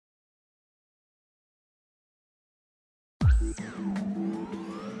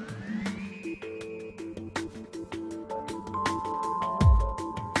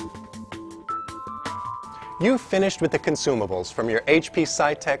You've finished with the consumables from your HP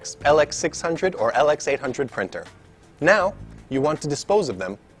Scitex LX600 or LX800 printer. Now, you want to dispose of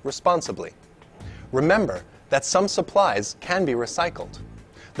them responsibly. Remember that some supplies can be recycled.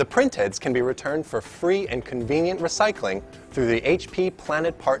 The printheads can be returned for free and convenient recycling through the HP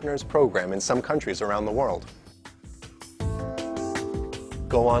Planet Partners program in some countries around the world.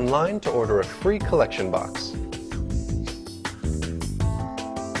 Go online to order a free collection box.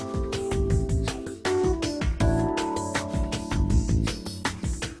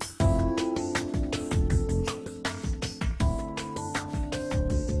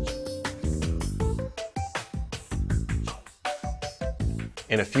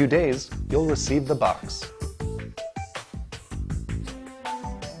 In a few days, you'll receive the box.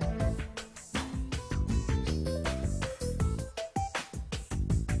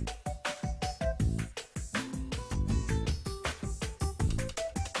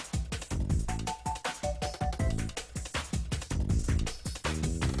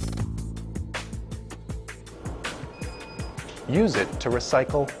 Use it to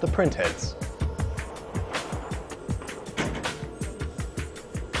recycle the printheads.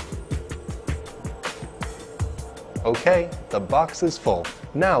 Okay, the box is full.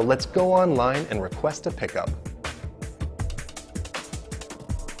 Now let's go online and request a pickup.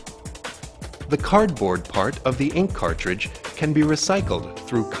 The cardboard part of the ink cartridge can be recycled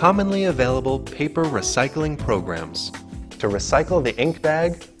through commonly available paper recycling programs. To recycle the ink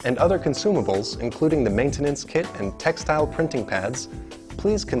bag and other consumables, including the maintenance kit and textile printing pads,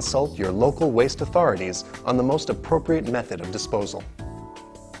 please consult your local waste authorities on the most appropriate method of disposal.